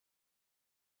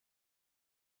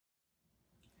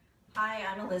Hi,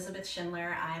 I'm Elizabeth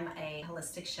Schindler. I'm a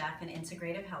holistic chef and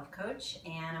integrative health coach,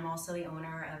 and I'm also the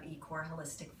owner of eCore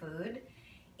Holistic Food.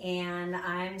 And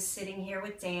I'm sitting here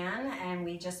with Dan, and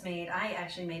I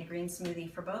actually made a green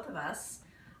smoothie for both of us.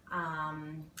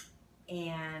 Um,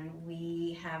 and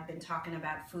we have been talking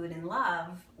about food and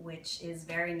love, which is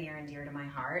very near and dear to my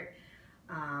heart.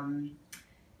 Um,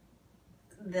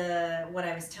 what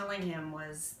I was telling him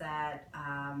was that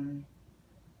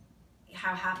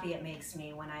how happy it makes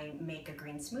me when I make a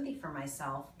green smoothie for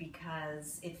myself,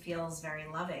 because it feels very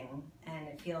loving and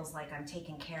it feels like I'm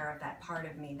taking care of that part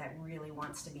of me that really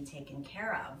wants to be taken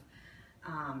care of.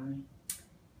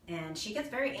 And she gets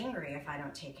very angry if I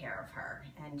don't take care of her,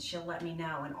 and she'll let me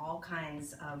know in all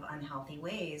kinds of unhealthy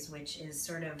ways, which is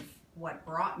sort of what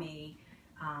brought me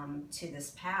to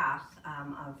this path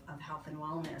of health and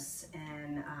wellness.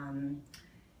 And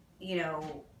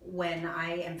when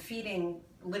I am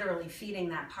literally feeding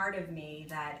that part of me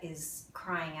that is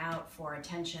crying out for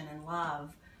attention and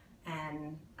love,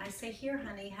 and I say, here,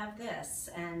 honey, have this.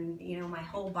 And, my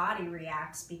whole body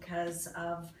reacts because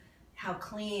of how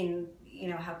clean,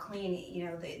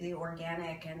 the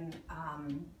organic and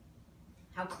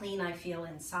how clean I feel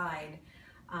inside.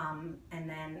 And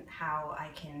then how I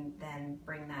can then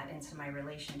bring that into my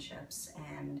relationships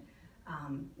and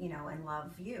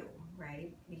love you,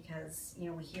 right? Because,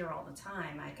 we hear all the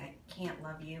time, like, I can't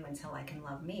love you until I can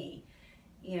love me,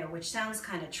 which sounds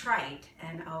kind of trite,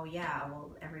 and oh yeah,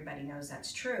 well, everybody knows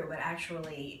that's true, but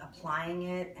actually applying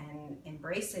it and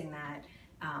embracing that,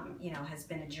 has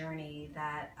been a journey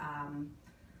that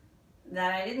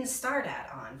I didn't start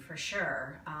on, for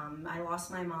sure. I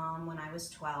lost my mom when I was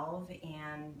 12,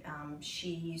 and she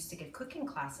used to give cooking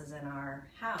classes in our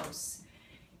house.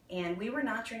 And we were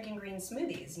not drinking green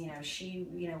smoothies.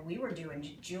 We were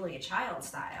doing Julia Child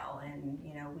style, and,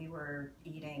 we were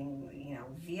eating,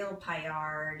 veal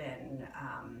paillard and,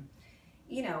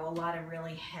 a lot of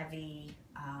really heavy,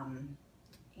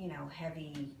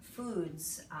 heavy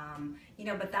foods,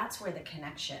 but that's where the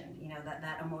connection,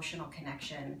 that emotional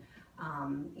connection,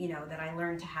 that I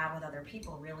learned to have with other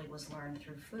people really was learned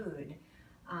through food.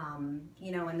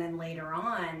 And then later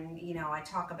on, I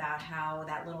talk about how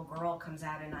that little girl comes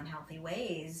out in unhealthy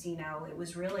ways. It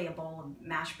was really a bowl of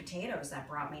mashed potatoes that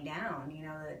brought me down.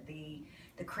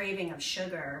 The craving of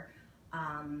sugar,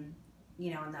 and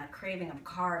that craving of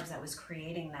carbs that was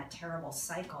creating that terrible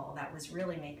cycle that was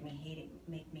really make me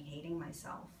hating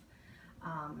myself.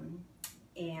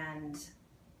 And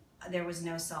there was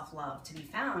no self-love to be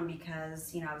found,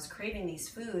 because I was craving these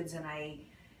foods, and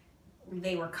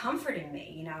they were comforting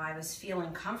me. I was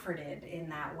feeling comforted in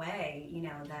that way,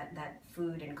 that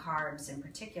food and carbs in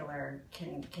particular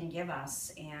can give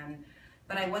us.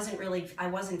 But I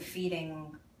wasn't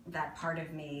feeding that part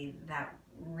of me that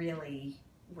really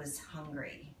was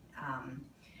hungry.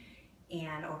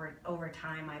 And over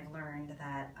time, I've learned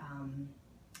that,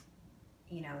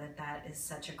 that is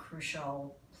such a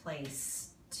crucial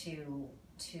place to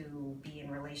be in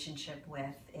relationship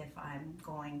with, if I'm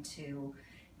going to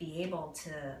be able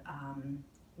to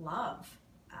love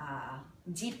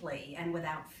deeply and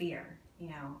without fear,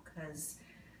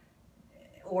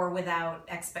 or without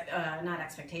not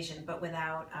expectation, but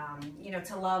without,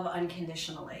 to love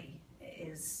unconditionally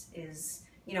is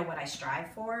what I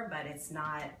strive for, but it's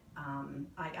not,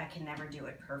 I can never do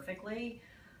it perfectly.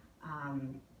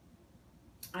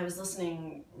 I was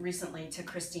listening recently to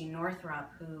Christine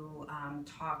Northrup, who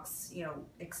talks,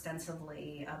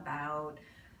 extensively about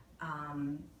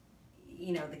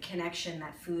the connection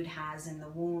that food has in the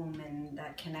womb, and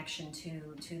that connection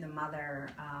to the mother,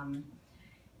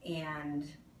 and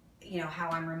how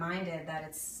I'm reminded that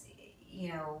it's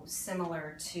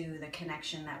similar to the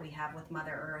connection that we have with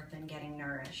Mother Earth and getting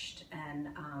nourished. And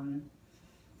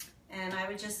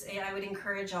I would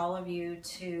encourage all of you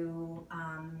to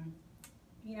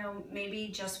maybe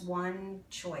just one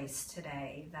choice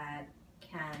today that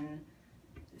can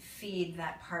feed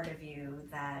that part of you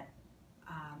that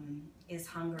is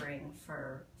hungering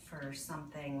for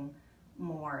something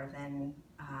more than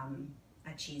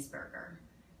a cheeseburger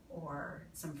or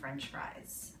some French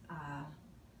fries.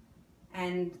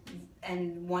 And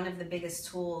one of the biggest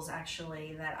tools,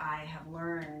 actually, that I have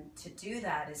learned to do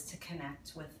that is to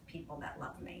connect with people that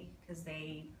love me, because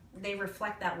they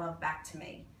reflect that love back to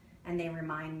me, and they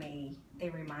remind me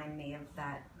of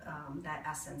that that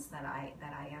essence that I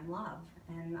am love,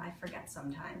 and I forget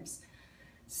sometimes.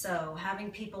 So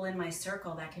having people in my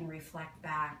circle that can reflect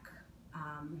back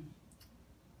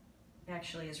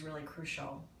actually is really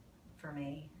crucial for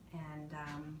me. And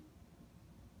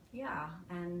yeah,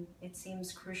 and it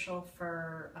seems crucial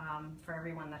for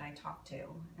everyone that I talk to.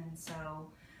 And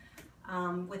so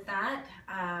With that,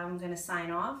 I'm going to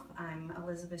sign off. I'm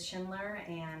Elizabeth Schindler,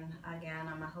 and again,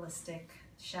 I'm a holistic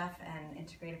chef and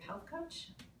integrative health coach.